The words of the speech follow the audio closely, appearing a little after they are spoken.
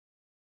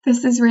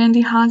This is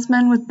Randy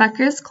Hosman with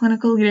Becker's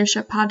Clinical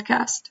Leadership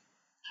Podcast.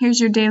 Here's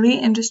your daily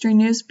industry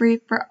news brief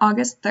for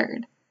August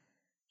 3rd.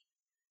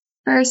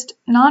 First,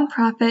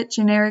 nonprofit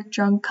generic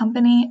drug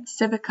company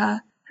Civica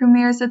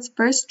premieres its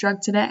first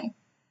drug today.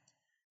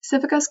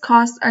 Civica's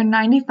costs are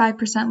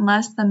 95%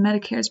 less than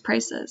Medicare's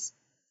prices.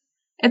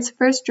 Its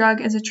first drug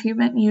is a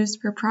treatment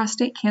used for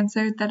prostate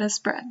cancer that has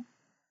spread.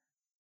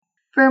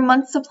 For a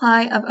month's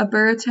supply of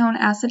ibuprofen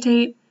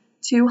acetate,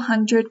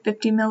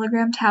 250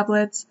 mg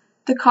tablets,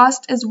 the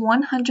cost is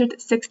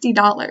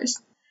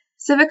 $160.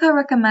 Civica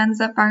recommends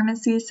that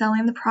pharmacies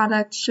selling the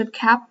product should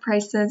cap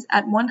prices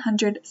at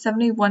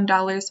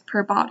 $171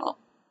 per bottle.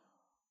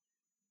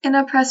 In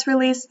a press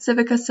release,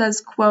 Civica says,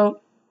 quote,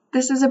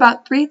 "This is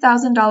about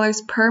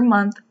 $3,000 per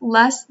month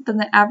less than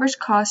the average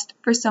cost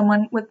for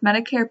someone with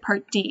Medicare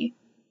Part D,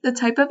 the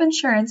type of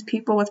insurance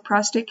people with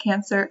prostate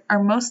cancer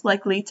are most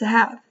likely to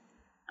have,"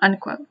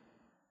 unquote.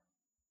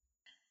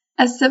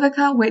 As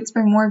Civica waits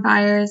for more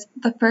buyers,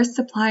 the first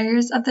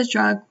suppliers of the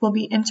drug will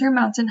be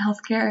Intermountain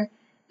Healthcare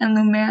and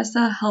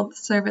Lumersa Health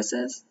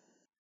Services.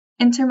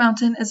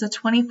 Intermountain is a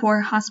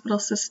 24-hospital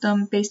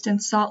system based in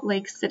Salt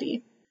Lake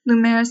City.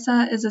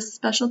 Lumersa is a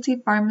specialty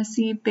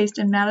pharmacy based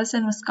in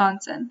Madison,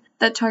 Wisconsin,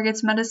 that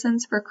targets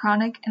medicines for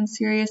chronic and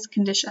serious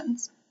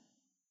conditions.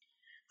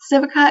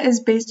 Civica is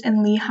based in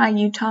Lehi,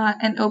 Utah,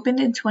 and opened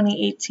in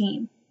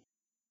 2018.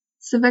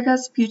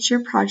 Civica's future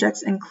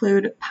projects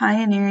include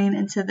pioneering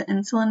into the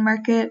insulin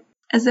market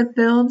as it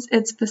builds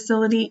its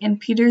facility in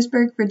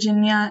Petersburg,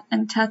 Virginia,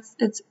 and tests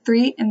its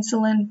 3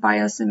 insulin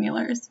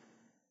biosimilars.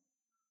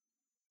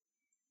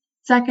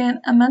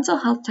 Second, a mental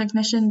health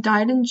technician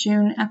died in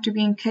June after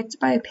being kicked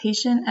by a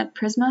patient at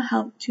Prisma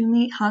Health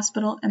Toomey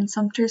Hospital in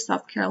Sumter,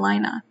 South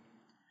Carolina.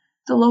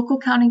 The local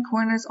county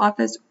coroner's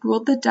office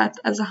ruled the death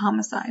as a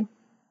homicide.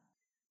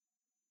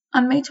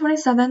 On May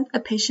 27th,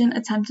 a patient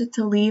attempted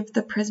to leave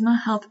the Prisma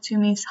Health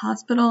Toomey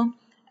Hospital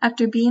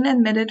after being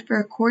admitted for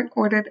a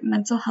court-ordered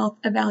mental health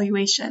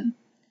evaluation.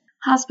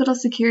 Hospital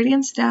security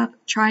and staff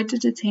tried to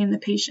detain the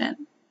patient.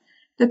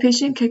 The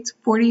patient kicked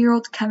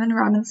 40-year-old Kevin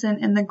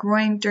Robinson in the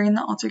groin during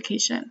the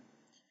altercation.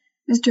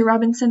 Mr.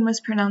 Robinson was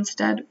pronounced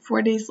dead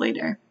 4 days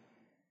later.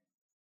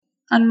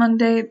 On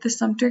Monday, the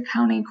Sumter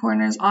County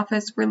Coroner's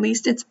Office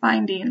released its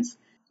findings,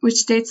 which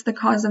states the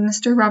cause of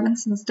Mr.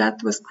 Robinson's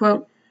death was,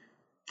 quote,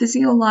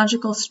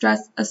 "physiological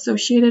stress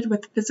associated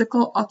with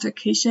physical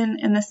altercation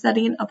in the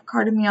setting of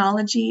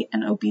cardiomyopathy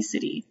and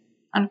obesity,"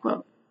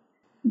 unquote.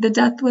 The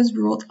death was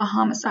ruled a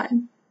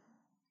homicide.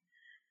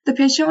 The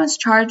patient was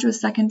charged with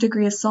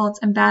second-degree assault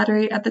and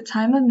battery at the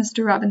time of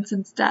Mr.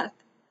 Robinson's death.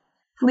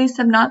 Police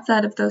have not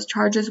said if those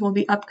charges will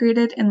be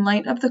upgraded in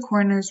light of the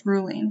coroner's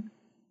ruling.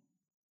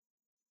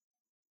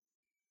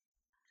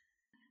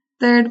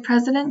 Third,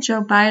 President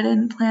Joe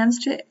Biden plans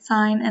to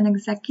sign an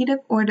executive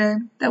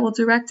order that will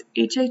direct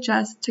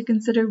HHS to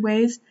consider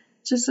ways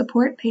to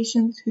support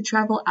patients who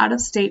travel out of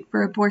state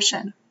for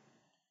abortion.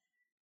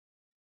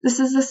 This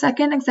is the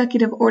second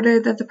executive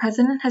order that the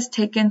president has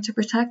taken to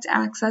protect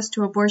access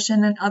to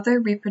abortion and other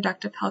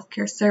reproductive health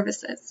care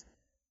services.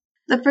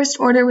 The first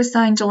order was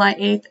signed July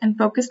 8th and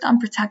focused on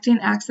protecting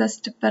access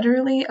to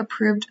federally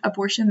approved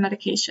abortion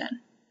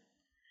medication.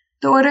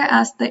 The order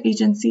asked the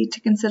agency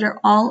to consider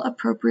all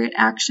appropriate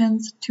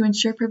actions to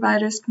ensure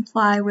providers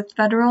comply with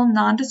federal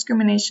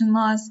non-discrimination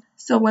laws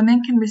so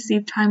women can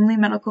receive timely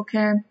medical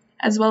care,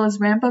 as well as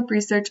ramp up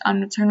research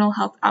on maternal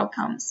health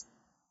outcomes.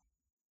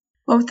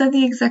 Both of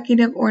the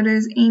executive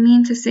orders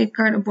aiming to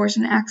safeguard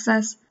abortion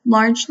access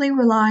largely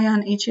rely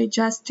on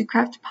HHS to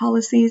craft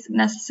policies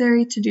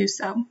necessary to do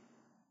so.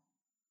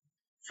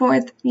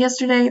 Fourth,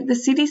 yesterday, the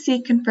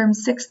CDC confirmed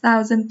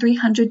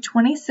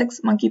 6,326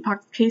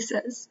 monkeypox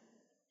cases.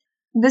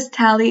 This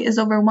tally is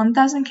over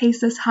 1,000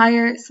 cases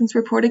higher since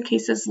reported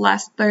cases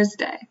last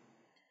Thursday.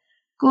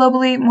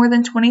 Globally, more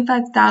than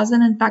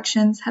 25,000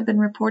 infections have been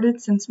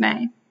reported since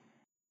May.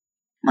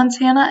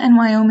 Montana and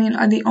Wyoming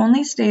are the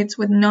only states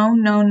with no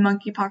known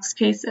monkeypox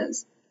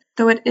cases,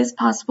 though it is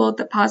possible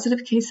that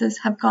positive cases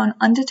have gone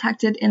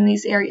undetected in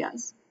these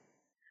areas.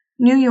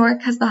 New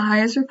York has the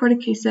highest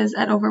reported cases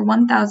at over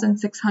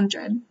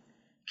 1,600.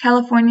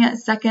 California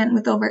is second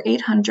with over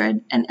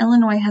 800, and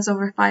Illinois has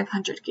over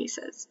 500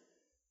 cases.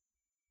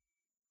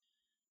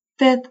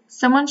 Fifth,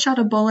 someone shot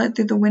a bullet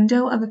through the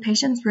window of a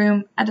patient's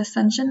room at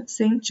Ascension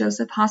St.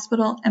 Joseph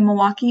Hospital in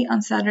Milwaukee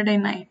on Saturday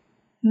night.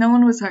 No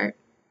one was hurt.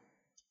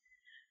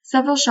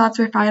 Several shots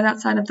were fired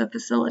outside of the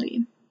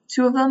facility.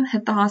 2 of them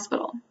hit the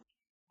hospital.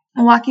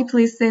 Milwaukee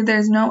police say there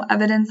is no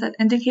evidence that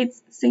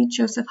indicates St.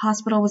 Joseph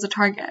Hospital was a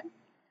target.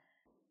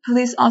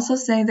 Police also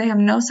say they have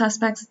no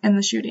suspects in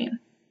the shooting.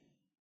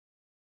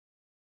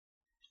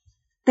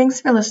 Thanks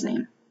for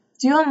listening.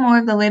 Do you want more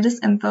of the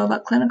latest info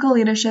about clinical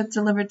leadership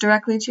delivered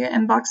directly to your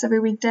inbox every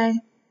weekday?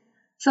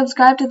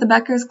 Subscribe to the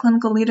Becker's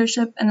Clinical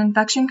Leadership and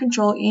Infection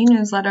Control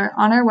e-newsletter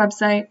on our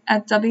website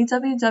at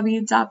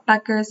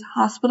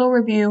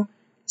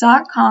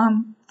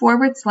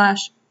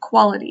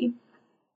www.beckershospitalreview.com/quality.